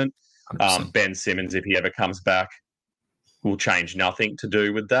moment. Ben Simmons, if he ever comes back, will change nothing to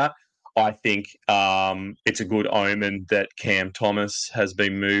do with that. I think it's a good omen that Cam Thomas has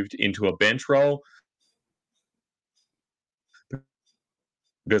been moved into a bench role,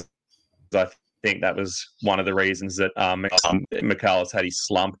 because I think that was one of the reasons that Mikal has had his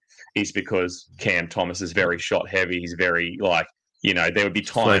slump, is because Cam Thomas is very shot heavy. He's very there would be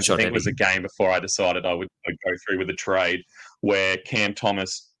times, I think it was a game before I decided I would go through with the trade, where Cam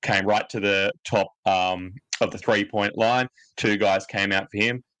Thomas came right to the top of the 3-point line. Two guys came out for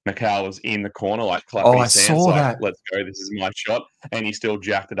him. Macau was in the corner, like Oh, clapping I his hands, saw like, that. let's go, this is my shot. And he still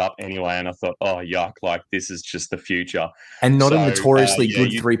jacked it up anyway. And I thought, oh, yuck, like, this is just the future. And not So, a notoriously yeah,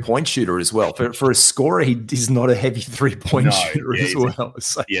 good three-point shooter as well. For a scorer, he's not a heavy three-point shooter as well.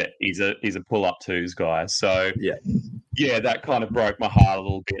 So. Yeah, he's a pull-up twos guy. So, Yeah. yeah, that kind of broke my heart a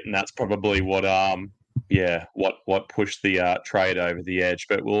little bit. And that's probably what pushed the trade over the edge.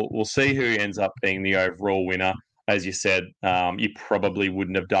 But we'll see who ends up being the overall winner. As you said, you probably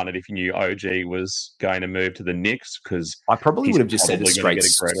wouldn't have done it if you knew OG was going to move to the Knicks, because I probably would have just said a straight. Get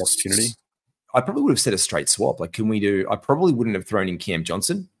a great opportunity. I probably would have said a straight swap. Like, can we do? I probably wouldn't have thrown in Cam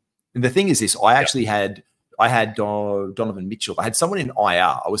Johnson. And the thing is, this I actually had Donovan Mitchell. I had someone in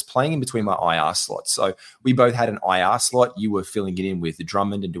IR. I was playing in between my IR slots, so we both had an IR slot. You were filling it in with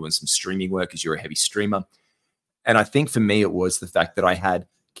Drummond and doing some streaming work because you're a heavy streamer. And I think for me, it was the fact that I had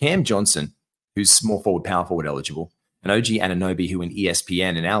Cam Johnson, who's small forward, power forward eligible, and OG Anunoby, who in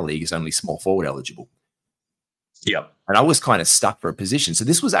ESPN in our league is only small forward eligible. Yep. And I was kind of stuck for a position. So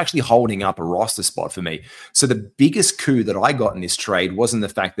this was actually holding up a roster spot for me. So the biggest coup that I got in this trade wasn't the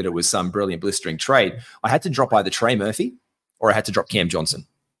fact that it was some brilliant blistering trade. I had to drop either Trey Murphy or I had to drop Cam Johnson.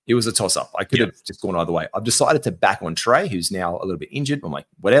 It was a toss-up. I could have just gone either way. I've decided to back on Trey, who's now a little bit injured. I'm like,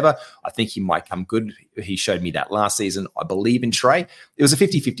 whatever. I think he might come good. He showed me that last season. I believe in Trey. It was a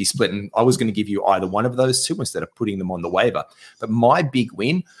 50-50 split, and I was going to give you either one of those two instead of putting them on the waiver. But my big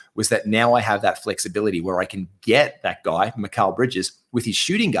win was that now I have that flexibility where I can get that guy, Mikal Bridges, with his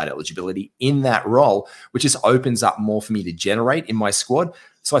shooting guard eligibility in that role, which just opens up more for me to generate in my squad.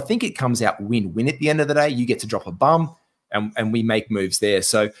 So I think it comes out win-win at the end of the day. You get to drop a bum, and we make moves there.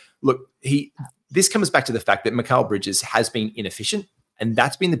 So look, this comes back to the fact that Mikal Bridges has been inefficient, and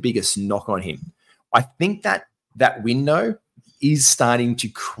that's been the biggest knock on him. I think that window is starting to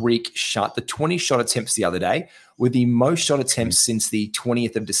creak shut. The 20 shot attempts the other day were the most shot attempts since the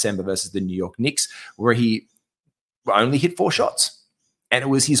 20th of December versus the New York Knicks, where he only hit 4 shots. And it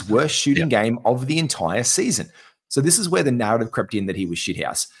was his worst shooting game of the entire season. So this is where the narrative crept in that he was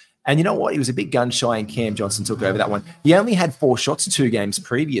shithouse. And you know what? He was a bit gun shy, and Cam Johnson took over that one. He only had 4 shots 2 games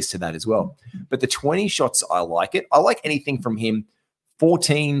previous to that as well. But the 20 shots, I like it. I like anything from him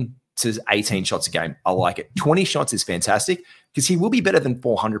 14 to 18 shots a game. I like it. 20 shots is fantastic because he will be better than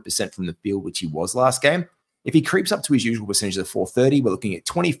 400% from the field, which he was last game. If he creeps up to his usual percentage of 430, we're looking at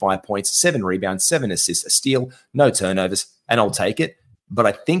 25 points, 7 rebounds, 7 assists, a steal, no turnovers, and I'll take it. But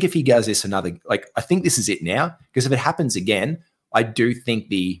I think if he does this I think this is it now, because if it happens again, I do think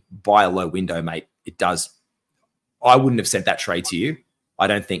the buy a low window, mate, it does. I wouldn't have sent that trade to you. I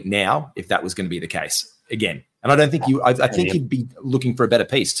don't think now if that was going to be the case again. And I don't think I think you'd be looking for a better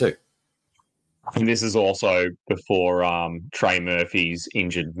piece too. And this is also before Trey Murphy's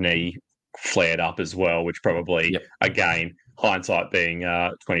injured knee flared up as well, which probably, again, hindsight being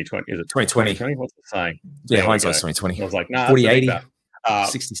 2020. Is it 2020? What's it saying? Yeah, hindsight's 2020. I was like, nah, 40-80,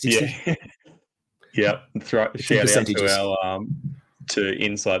 60-60. Yeah. Shout out to our to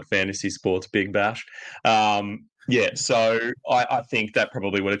Inside Fantasy Sports Big Bash. So I think that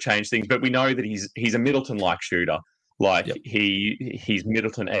probably would have changed things. But we know that he's a Middleton-like shooter. He's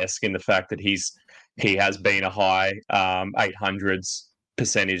Middleton-esque in the fact that he has been a high 800s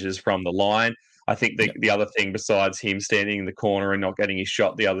percentages from the line. I think the other thing besides him standing in the corner and not getting his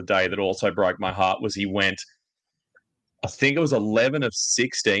shot the other day that also broke my heart was he went, I think it was 11 of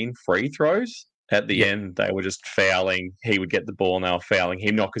 16 free throws. At the end, they were just fouling. He would get the ball and they were fouling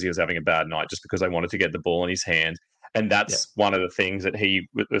him, not because he was having a bad night, just because they wanted to get the ball in his hand. And that's one of the things that he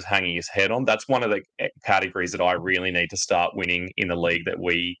was hanging his head on. That's one of the categories that I really need to start winning in the league that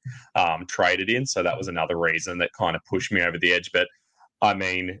we traded in. So that was another reason that kind of pushed me over the edge. But I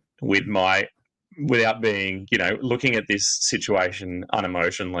mean, without being, looking at this situation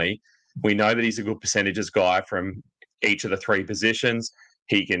unemotionally, we know that he's a good percentages guy from each of the 3 positions.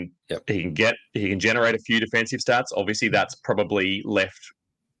 He can generate a few defensive stats. Obviously, that's probably left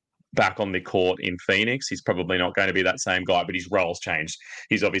back on the court in Phoenix. He's probably not going to be that same guy, but his role's changed.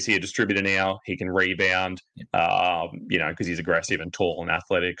 He's obviously a distributor now. He can rebound, because he's aggressive and tall and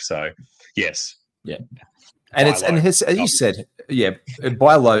athletic. So, yes. Yeah. And as you said,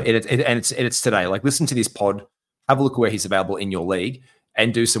 buy low, it's today. Like, listen to this pod, have a look where he's available in your league,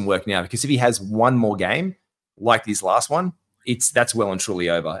 and do some work now. Because if he has one more game like this last one, that's well and truly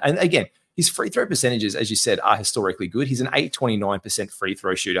over. And again, his free throw percentages, as you said, are historically good. He's an 829% free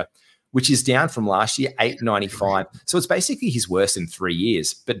throw shooter, which is down from last year, 895. So it's basically his worst in 3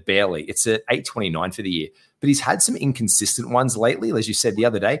 years, but barely. It's at 829 for the year. But he's had some inconsistent ones lately, as you said the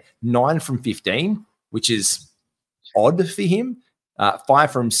other day, 9 from 15, which is odd for him.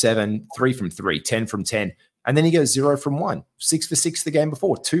 5 from 7, 3 from 3, 10 from 10. And then he goes 0 from 1, 6 for 6 the game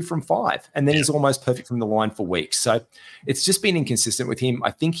before, 2 from 5. And then he's almost perfect from the line for weeks. So it's just been inconsistent with him.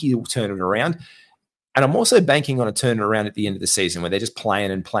 I think he'll turn it around. And I'm also banking on a turnaround at the end of the season where they're just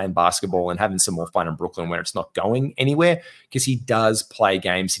playing basketball and having some more fun in Brooklyn where it's not going anywhere, because he does play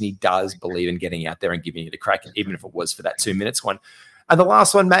games and he does believe in getting out there and giving it a crack, even if it was for that 2 minutes one. And the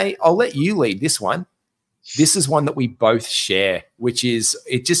last one, May, I'll let you lead this one. This is one that we both share, which is,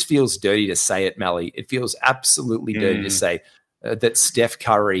 it just feels dirty to say it, Mally. It feels absolutely dirty to say that Steph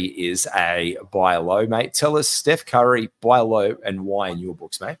Curry is a buy low, mate. Tell us, Steph Curry, buy low, and why in your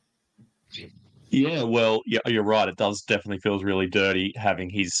books, mate? Yeah, well, yeah, you're right. It does definitely feels really dirty having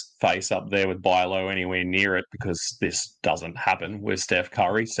his face up there with buy low anywhere near it, because this doesn't happen with Steph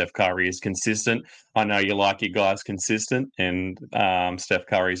Curry. Steph Curry is consistent. I know you like your guys consistent, and Steph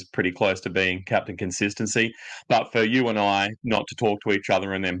Curry's pretty close to being captain consistency. But for you and I not to talk to each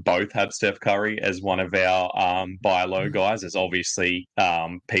other and then both have Steph Curry as one of our buy low guys, there's obviously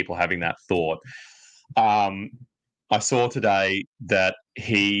people having that thought. I saw today that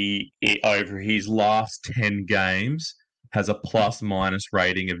he, over his last 10 games, has a plus-minus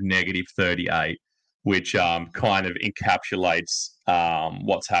rating of -38, which kind of encapsulates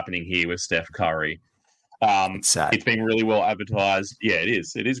what's happening here with Steph Curry. It's sad. It's been really well advertised. Yeah, it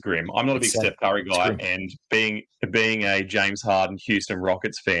is. It is grim. I'm not a big Steph Curry guy, and being a James Harden Houston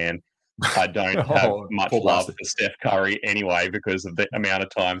Rockets fan, I don't have much love for Steph Curry anyway, because of the amount of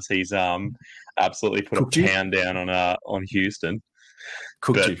times he's absolutely put a pound down on Houston.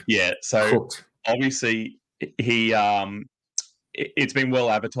 Yeah, so obviously he it's been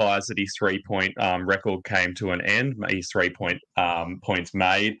well advertised that his 3-point record came to an end. His 3-point points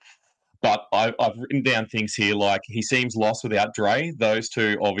made. But I've written down things here like he seems lost without Dre. Those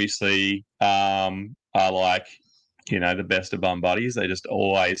two obviously are like, the best of bum buddies. They just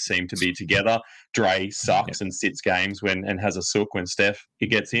always seem to be together. Dre sucks and sits games and has a sook when Steph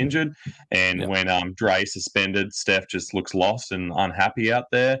gets injured. And when Dre's suspended, Steph just looks lost and unhappy out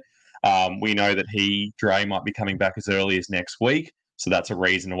there. We know that Dre might be coming back as early as next week. So that's a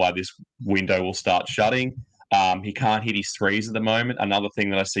reason why this window will start shutting. He can't hit his threes at the moment. Another thing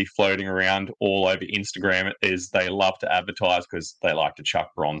that I see floating around all over Instagram is they love to advertise, because they like to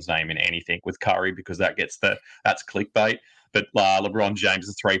chuck Bron's name in anything with Curry, because that's clickbait. But LeBron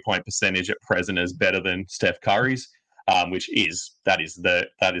James' 3-point percentage at present is better than Steph Curry's, which is the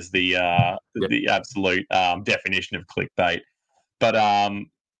absolute definition of clickbait. But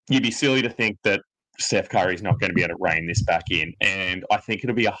you'd be silly to think that Steph Curry's not going to be able to rein this back in, and I think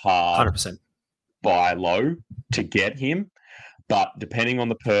it'll be a hard 100%. buy low to get him. But depending on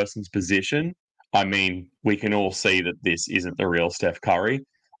the person's position, I mean, we can all see that this isn't the real Steph Curry.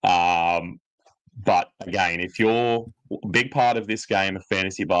 But again, if you're a big part of this game of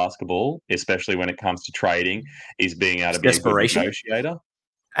fantasy basketball, especially when it comes to trading, is being able to be a good negotiator.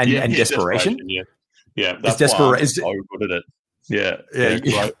 And desperation. Yeah, that's why I'm so good at it. Yeah.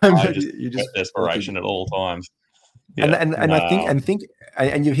 I just desperation at all times. Yeah. And I think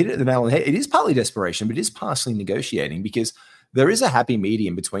you've hit it at the nail on the head. It is partly desperation, but it is partially negotiating, because there is a happy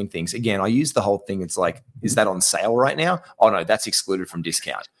medium between things. Again, I use the whole thing. It's like, is that on sale right now? Oh no, that's excluded from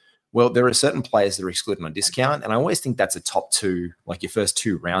discount. Well, there are certain players that are excluded on discount, and I always think that's a top 2, like your first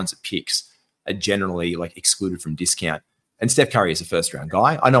 2 rounds of picks are generally like excluded from discount. And Steph Curry is a first-round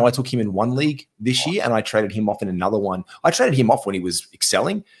guy. I know I took him in one league this year, and I traded him off in another one. I traded him off when he was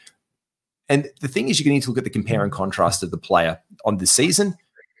excelling. And the thing is, you need to look at the compare and contrast of the player on the season,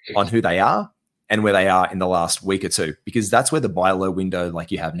 on who they are, and where they are in the last week or two, because that's where the buy low window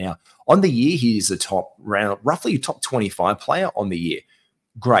like you have now. On the year, he is roughly a top 25 player on the year.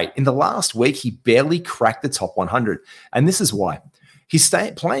 Great. In the last week, he barely cracked the top 100. And this is why. He's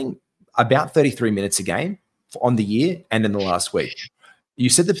playing about 33 minutes a game on the year and in the last week. You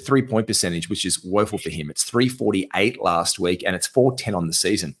said the 3-point percentage, which is woeful for him. It's 348 last week, and it's 410 on the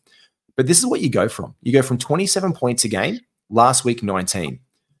season. But this is what you go from. You go from 27 points a game, last week 19.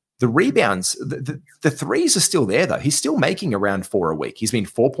 The rebounds, the threes are still there, though. He's still making around 4 a week. He's been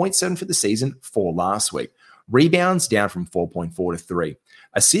 4.7 for the season, 4 last week. Rebounds down from 4.4 to 3.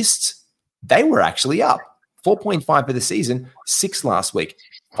 Assists, they were actually up. 4.5 for the season, 6 last week.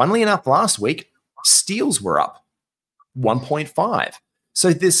 Funnily enough, last week, steals were up 1.5.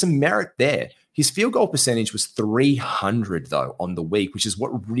 So there's some merit there. His field goal percentage was 300, though, on the week, which is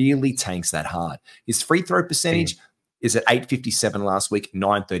what really tanks that hard. His free throw percentage is at 857 last week,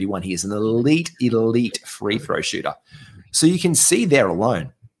 931. He is an elite free throw shooter. So you can see there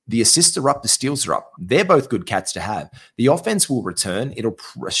alone, the assists are up, the steals are up. They're both good cats to have. The offense will return. It'll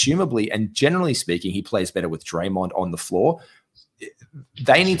assumably, and generally speaking, he plays better with Draymond on the floor.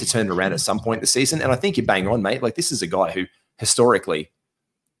 they need to turn it around at some point this season. And I think you're bang on, mate. Like, this is a guy who historically,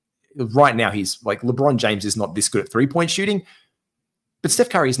 right now, he's like, LeBron James is not this good at 3-point shooting, but Steph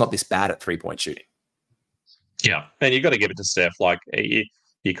Curry is not this bad at 3-point shooting. Yeah. And you've got to give it to Steph. Like,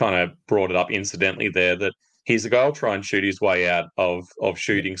 you kind of brought it up incidentally there that he's a guy who'll try and shoot his way out of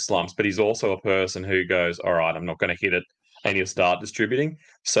shooting slumps, but he's also a person who goes, all right, I'm not going to hit it, and he'll start distributing.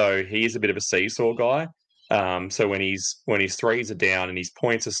 So he's a bit of a seesaw guy. So when his threes are down and his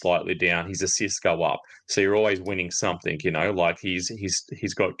points are slightly down, his assists go up. So you're always winning something, like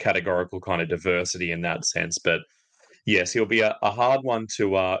he's got categorical kind of diversity in that sense. But yes, he'll be a hard one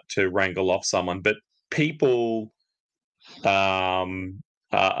to wrangle off someone. But people are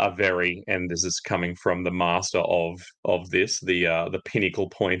very, and this is coming from the master of this, the pinnacle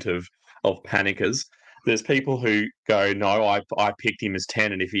point of panickers. There's people who go, no, I picked him as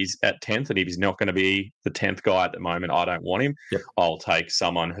 10, and if he's at 10th, and if he's not going to be the 10th guy at the moment, I don't want him. Yep. I'll take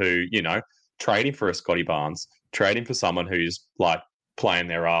someone who, trade him for a Scotty Barnes, trade him for someone who's like playing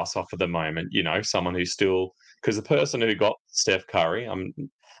their ass off at the moment, someone who's still, because the person who got Steph Curry,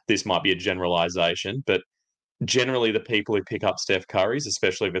 this might be a generalization, but generally the people who pick up Steph Curry's,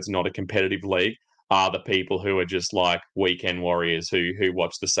 especially if it's not a competitive league, are the people who are just like weekend warriors who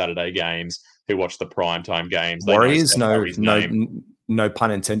watch the Saturday games, who watch the primetime games. Warriors, no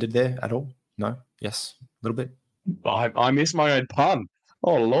pun intended there at all. No, yes, a little bit. I missed my own pun.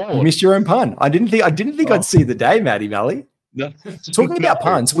 Oh Lord, you missed your own pun. I didn't think I'd see the day, Matty Mally. No. Talking about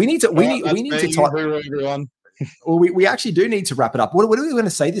puns, we need to talk. Everyone. Well, we actually do need to wrap it up. What are we going to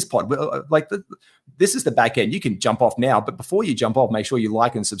say this pod? This is the back end. You can jump off now, but before you jump off, make sure you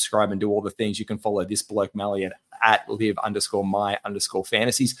like and subscribe and do all the things. You can follow this bloke Mally at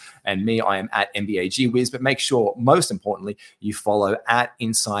live_my_fantasies, and me, I am at MBAGWiz. But make sure, most importantly, you follow at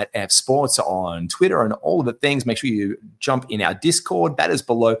Insight F Sports on Twitter and all of the things. Make sure you jump in our Discord. That is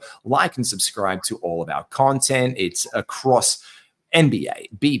below. Like and subscribe to all of our content. It's across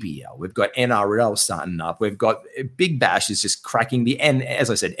NBA, BBL, we've got NRL starting up. We've got Big Bash is just cracking the as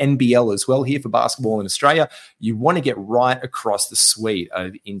I said, NBL as well here for basketball in Australia. You want to get right across the suite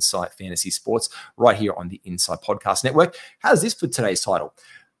of Insight Fantasy Sports right here on the Insight Podcast Network. How's this for today's title?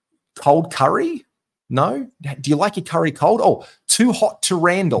 Cold curry? No? Do you like your curry cold? Oh, too hot to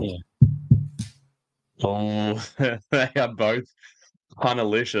Randall. Yeah. Oh, they are both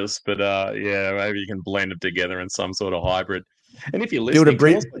punalicious, but maybe you can blend them together in some sort of hybrid. And if you're listening,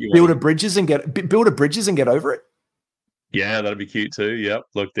 build a bridges and get over it. Yeah, that'd be cute too. Yep.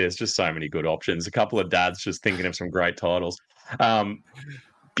 Look, there's just so many good options. A couple of dads just thinking of some great titles. Like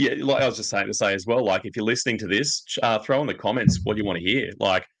I was just saying to say as well, like if you're listening to this, throw in the comments what you want to hear.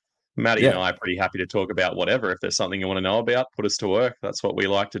 Like Matty and I are pretty happy to talk about whatever. If there's something you want to know about, put us to work. That's what we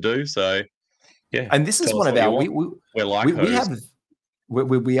like to do. So yeah. And this is one of our we're like we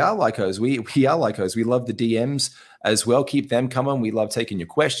are lycos. We are lycos. We love the DMs as well. Keep them coming. We love taking your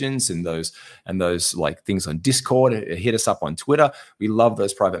questions and those like things on Discord. Hit us up on Twitter. We love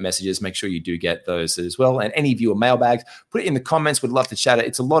those private messages. Make sure you do get those as well. And any viewer mailbags, put it in the comments. We'd love to chat it.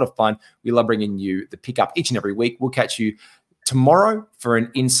 It's a lot of fun. We love bringing you the pickup each and every week. We'll catch you tomorrow for an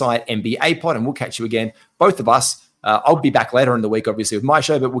Inside NBA pod, and we'll catch you again, both of us. I'll be back later in the week, obviously, with my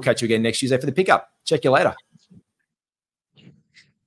show, but we'll catch you again next Tuesday for the pickup. Check you later.